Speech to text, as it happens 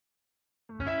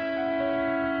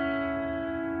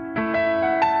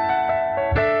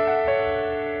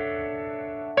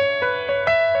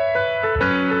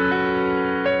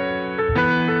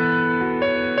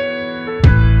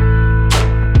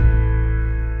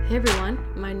Hey everyone,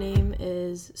 my name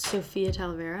is Sophia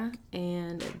Talavera,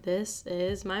 and this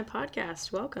is my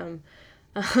podcast. Welcome.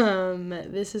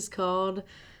 This is called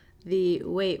the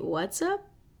Wait, What's Up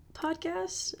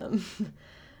podcast.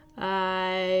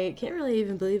 I can't really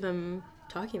even believe I'm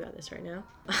talking about this right now.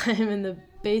 I'm in the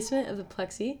basement of the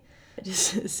Plexi. I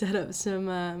just set up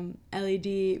some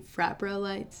LED frat bro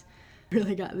lights.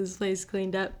 Really got this place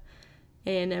cleaned up,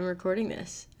 and I'm recording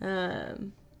this.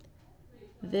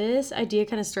 This idea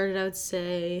kind of started, I would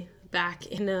say, back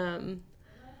in,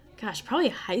 probably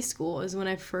high school is when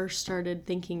I first started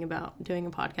thinking about doing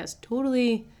a podcast.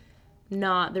 Totally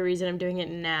not the reason I'm doing it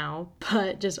now,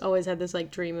 but just always had this,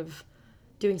 dream of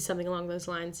doing something along those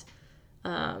lines.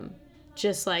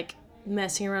 Just,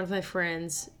 messing around with my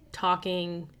friends,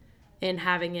 talking, and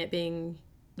having it being,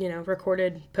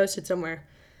 recorded, posted somewhere.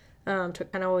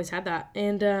 Kind of always had that.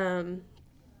 And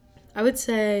I would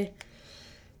say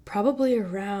probably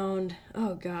around,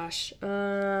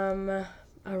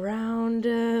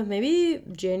 maybe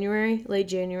late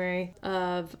January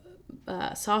of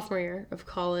sophomore year of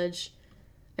college,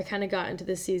 I kind of got into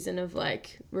this season of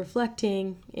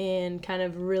reflecting and kind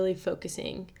of really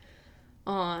focusing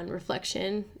on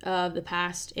reflection of the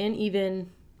past and even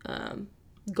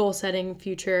goal setting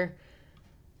future.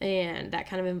 And that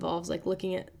kind of involves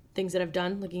looking at things that I've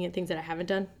done, looking at things that I haven't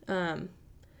done.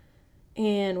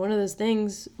 And one of those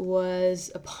things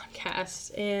was a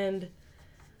podcast. And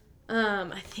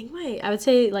I think I would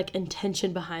say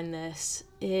intention behind this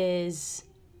is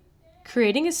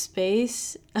creating a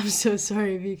space. I'm so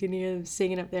sorry if you can hear them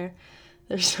singing up there.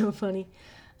 They're so funny.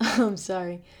 I'm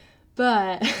sorry.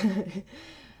 But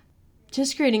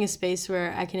just creating a space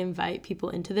where I can invite people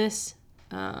into this,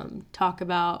 talk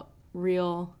about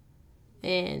real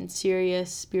and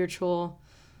serious, spiritual,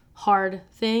 hard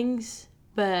things,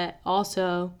 but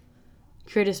also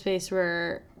create a space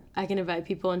where I can invite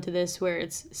people into this where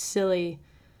it's silly,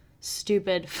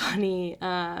 stupid, funny,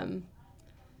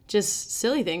 just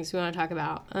silly things we want to talk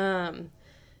about. And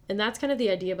that's kind of the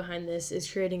idea behind this,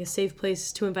 is creating a safe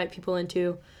place to invite people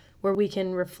into where we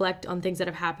can reflect on things that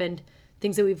have happened,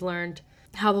 things that we've learned,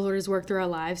 how the Lord has worked through our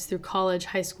lives, through college,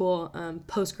 high school,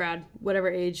 post-grad, whatever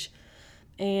age,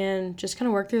 and just kind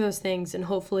of work through those things and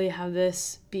hopefully have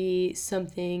this be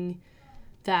something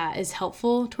that is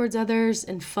helpful towards others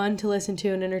and fun to listen to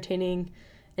and entertaining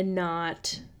and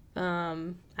not,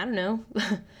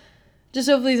 just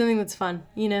hopefully something that's fun,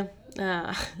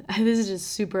 This is just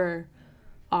super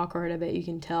awkward. I bet you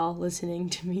can tell listening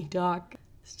to me talk.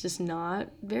 It's just not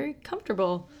very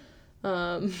comfortable,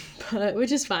 but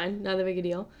which is fine, not that big a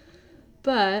deal.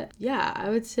 But yeah,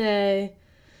 I would say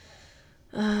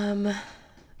I'm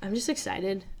just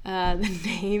excited. The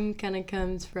name kind of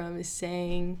comes from a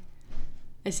saying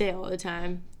I say it all the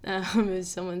time. If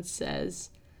someone says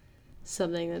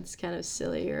something that's kind of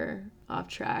silly or off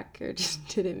track or just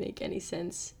didn't make any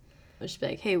sense, I'll just be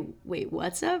like, hey, wait,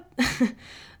 what's up?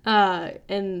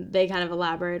 And they kind of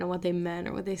elaborate on what they meant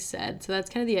or what they said. So that's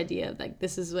kind of the idea of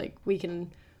this is we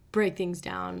can break things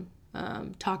down,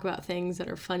 talk about things that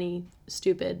are funny,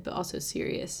 stupid, but also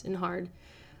serious and hard.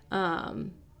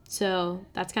 So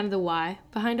that's kind of the why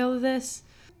behind all of this.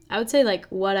 I would say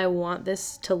what I want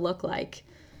this to look like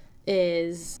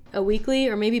is a weekly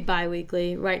or maybe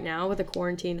bi-weekly, right now with a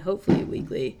quarantine, hopefully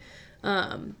weekly,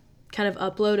 kind of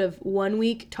upload of 1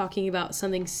 week talking about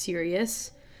something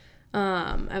serious.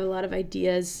 I have a lot of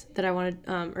ideas that I want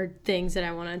to, or things that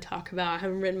I want to talk about. I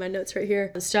haven't written my notes right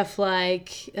here. Stuff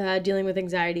like dealing with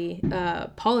anxiety,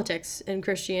 politics and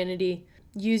Christianity,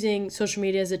 using social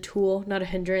media as a tool, not a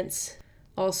hindrance.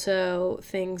 Also,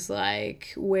 things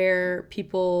like where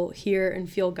people hear and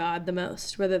feel God the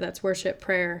most, whether that's worship,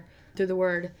 prayer, through the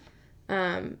word.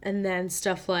 And then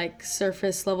stuff like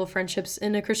surface level friendships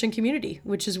in a Christian community,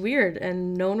 which is weird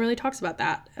and no one really talks about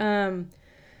that.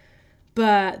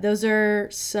 But those are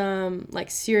some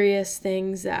serious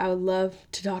things that I would love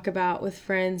to talk about with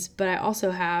friends. But I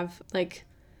also have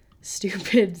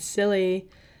stupid, silly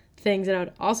things that I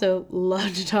would also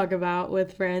love to talk about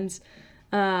with friends.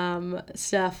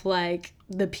 Stuff like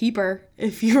the peeper,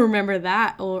 if you remember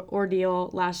that ordeal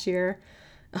last year,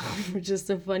 just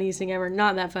the funniest thing ever.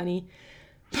 Not that funny,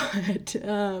 but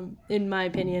in my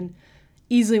opinion,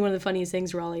 easily one of the funniest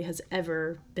things Raleigh has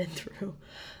ever been through,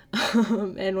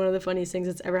 and one of the funniest things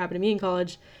that's ever happened to me in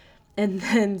college. And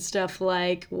then stuff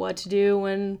like what to do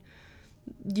when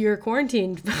you're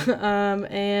quarantined,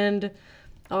 and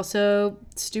also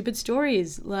stupid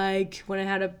stories like when I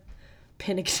had a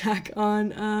panic attack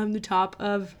on the top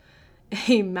of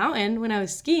a mountain when I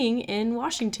was skiing in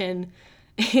Washington,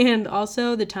 and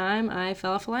also the time I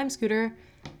fell off a Lime scooter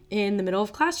in the middle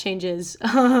of class changes.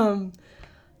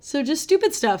 So just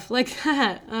stupid stuff like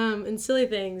that, and silly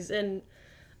things, and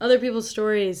other people's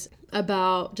stories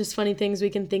about just funny things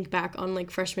we can think back on, like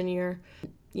freshman year,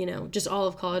 just all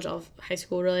of college, all of high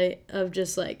school, really, of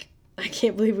just like, I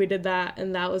can't believe we did that,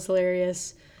 and that was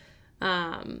hilarious.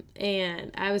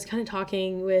 And I was kind of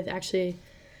talking with actually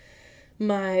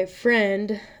my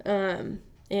friend,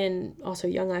 and also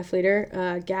Young Life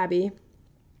leader, Gabby,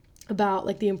 about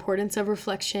like the importance of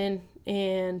reflection.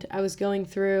 And I was going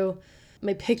through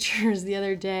my pictures the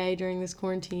other day during this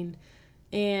quarantine,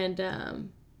 and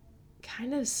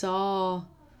kind of saw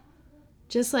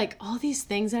just like all these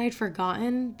things that I'd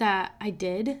forgotten that I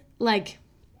did. Like,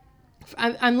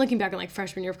 I'm looking back on like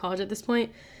freshman year of college at this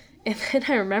point, and then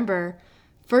I remember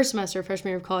first semester of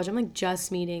freshman year of college, I'm like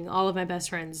just meeting all of my best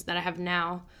friends that I have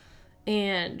now,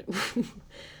 and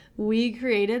we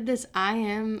created this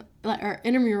our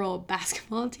intramural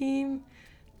basketball team,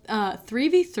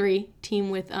 3v3 team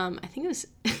with I think it was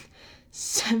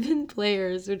 7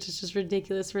 players, which is just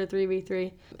ridiculous for a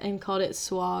 3v3, and called it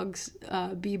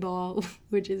SWOGs, B-ball,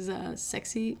 which is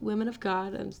sexy women of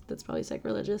God. That's probably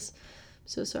sacrilegious. I'm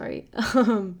so sorry.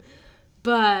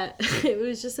 But it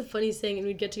was just the funniest thing, and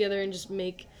we'd get together and just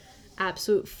make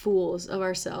absolute fools of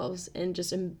ourselves and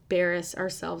just embarrass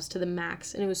ourselves to the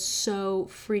max, and it was so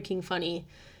freaking funny.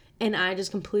 And I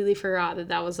just completely forgot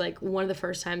that was like one of the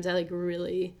first times I like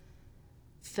really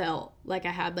felt like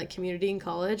I had like community in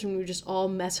college, when we would just all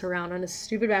mess around on a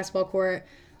stupid basketball court,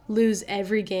 lose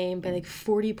every game by like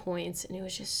 40 points, and it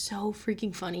was just so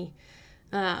freaking funny.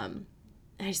 I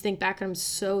just think back and I'm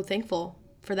so thankful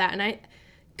for that, and I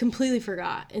completely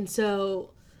forgot. And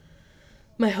so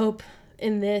my hope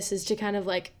in this is to kind of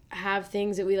like have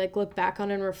things that we like look back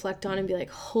on and reflect on and be like,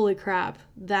 holy crap,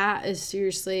 that is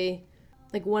seriously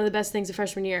like one of the best things of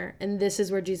freshman year, and this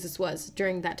is where Jesus was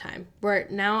during that time. Where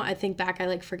now I think back, I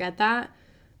like forget that,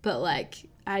 but like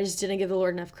I just didn't give the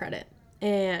Lord enough credit.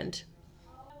 And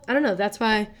I don't know, that's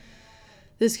why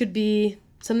this could be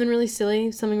something really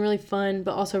silly, something really fun,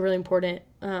 but also really important,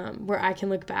 where I can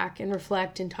look back and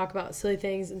reflect and talk about silly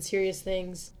things and serious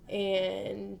things,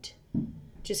 and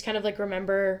just kind of like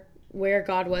remember where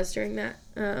God was during that.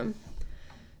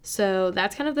 So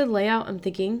that's kind of the layout I'm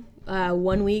thinking.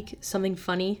 1 week, something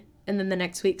funny, and then the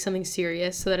next week, something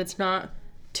serious, so that it's not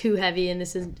too heavy and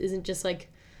this isn't just like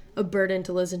a burden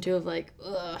to listen to of like,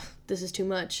 ugh, this is too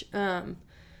much.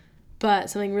 But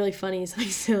something really funny, something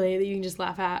silly that you can just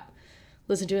laugh at,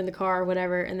 listen to in the car or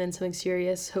whatever, and then something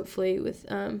serious, hopefully with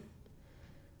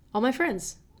all my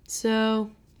friends.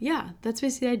 So yeah, that's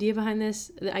basically the idea behind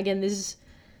this. Again, this is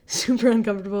super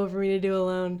uncomfortable for me to do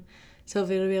alone, so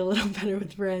hopefully it'll be a little better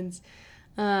with friends.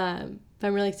 But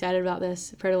I'm really excited about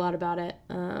this. I've heard a lot about it.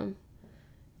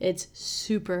 It's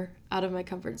super out of my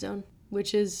comfort zone,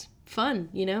 which is fun,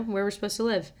 where we're supposed to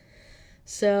live.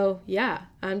 So yeah,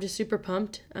 I'm just super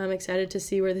pumped. I'm excited to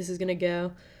see where this is going to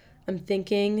go. I'm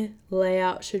thinking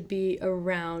layout should be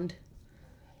around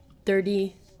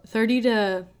 30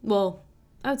 to, well,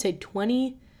 I would say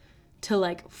 20 to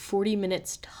like 40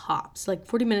 minutes tops. Like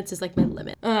 40 minutes is like my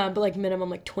limit. But like minimum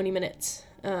like 20 minutes.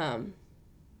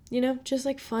 Just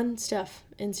like fun stuff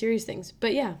and serious things.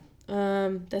 But yeah,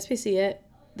 that's basically it.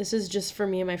 This is just for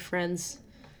me and my friends.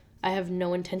 I have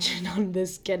no intention on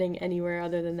this getting anywhere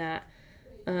other than that.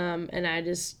 And I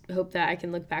just hope that I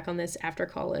can look back on this after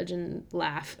college and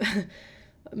laugh.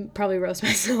 Probably roast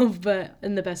myself, but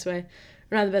in the best way.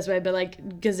 Or not the best way, but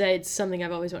like, because it's something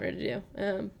I've always wanted to do.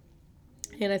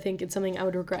 And I think it's something I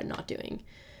would regret not doing.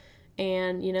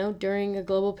 And, during a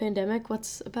global pandemic,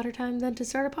 what's a better time than to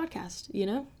start a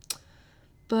podcast,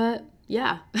 But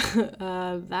yeah,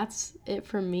 that's it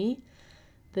from me.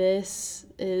 This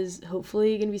is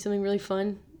hopefully going to be something really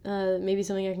fun. Maybe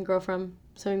something I can grow from,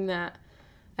 something that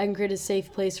I can create a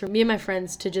safe place for me and my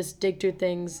friends to just dig through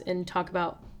things and talk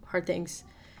about hard things,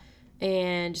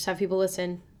 and just have people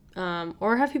listen,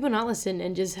 or have people not listen,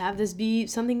 and just have this be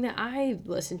something that I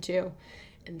listen to,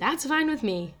 and that's fine with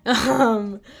me.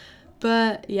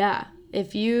 But yeah,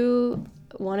 if you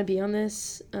want to be on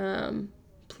this,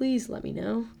 please let me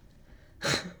know.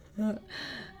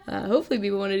 Hopefully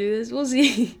people want to do this. We'll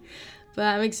see. But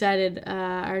I'm excited.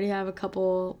 I already have a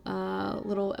couple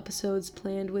little episodes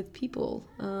planned with people.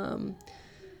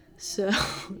 So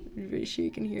I'm pretty sure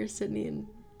you can hear Sydney and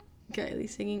Kylie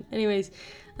singing. Anyways,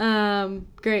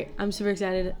 great. I'm super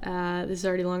excited. This is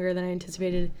already longer than I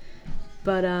anticipated.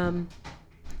 But I'm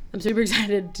super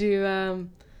excited to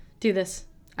do this.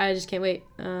 I just can't wait.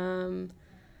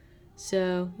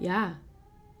 So yeah,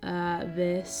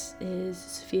 this is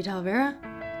Sophia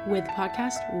Talavera with the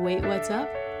podcast Wait What's Up,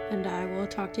 and I will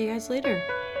talk to you guys later.